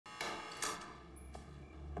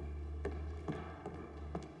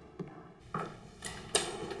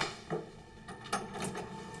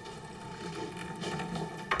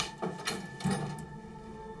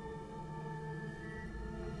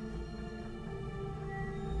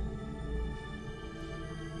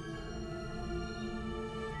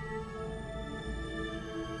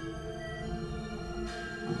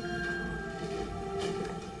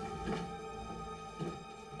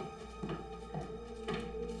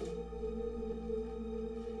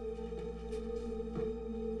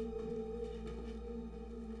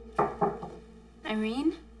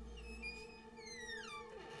Irene?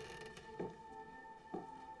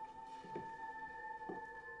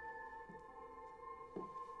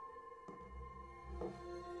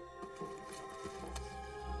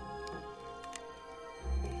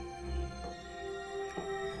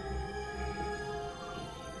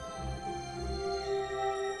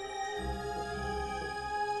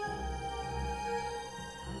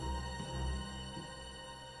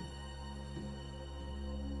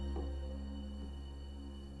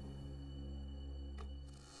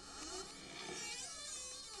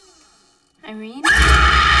 Irene?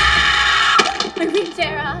 Irene,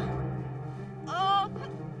 Sara!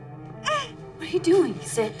 What are you doing?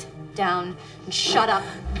 Sit down and shut up.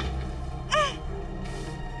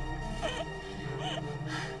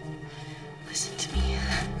 Listen to me.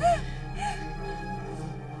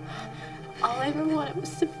 All I ever wanted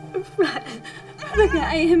was to be your friend. Rebecca,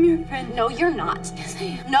 I am your friend. No, you're not. Yes, I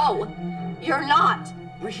am. No, you're not.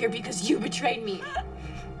 We're here because you betrayed me.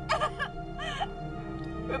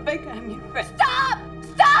 Rebecca, I'm your friend. Stop!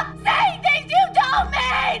 Stop saying things you don't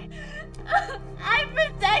mean! I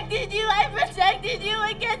protected you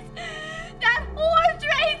against that whore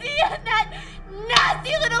Tracy and that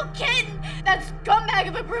nasty little kitten, that scumbag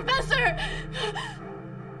of a professor,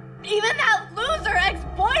 even that loser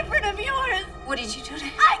ex-boyfriend of yours. What did you do to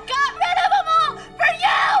him? I got rid of them all for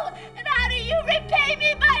you! And how do you repay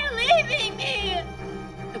me by leaving me?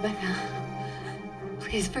 Rebecca,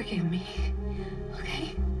 please forgive me.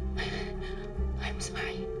 Okay? I'm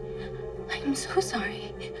sorry. I'm so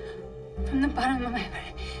sorry. From the bottom of my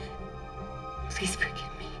heart. Please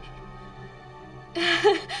forgive me.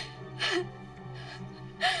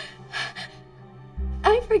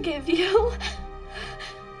 I forgive you.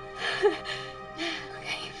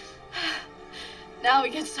 Okay. Now we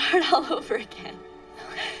can start all over again.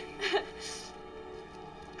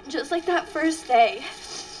 Just like that first day.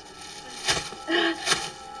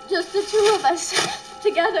 Just the two of us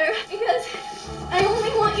together, because I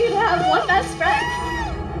only want you to have one best friend.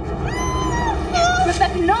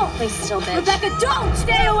 Rebecca, no! Play still, bitch. Rebecca, don't!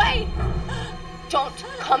 Stay away! Don't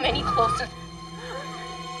come any closer.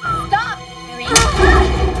 Stop! Irene.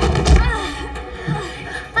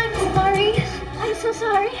 I'm sorry. I'm so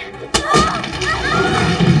sorry.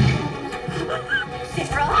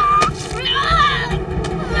 Sara!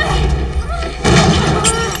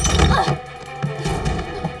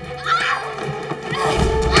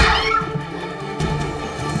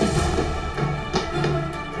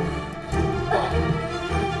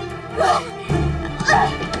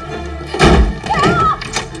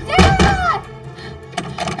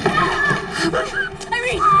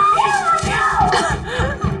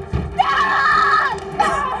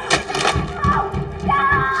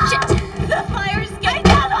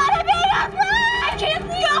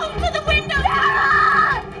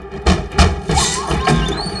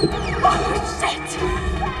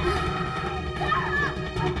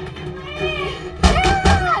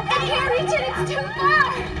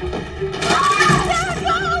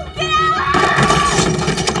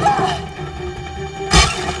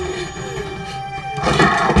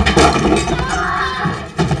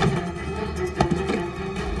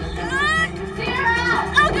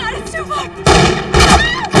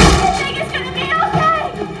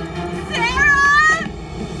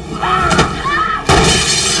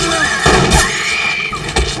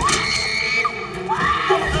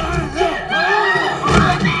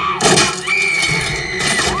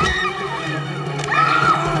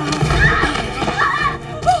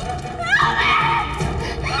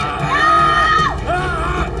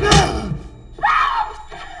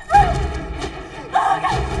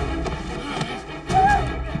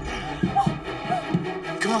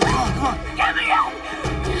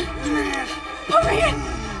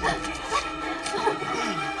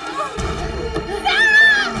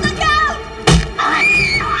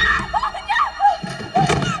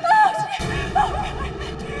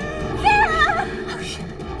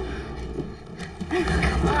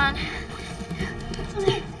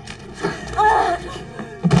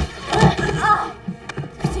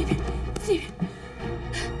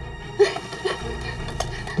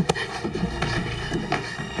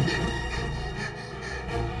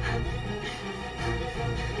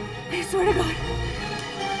 I swear to God.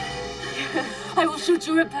 I will shoot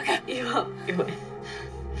you, Rebecca. You won't.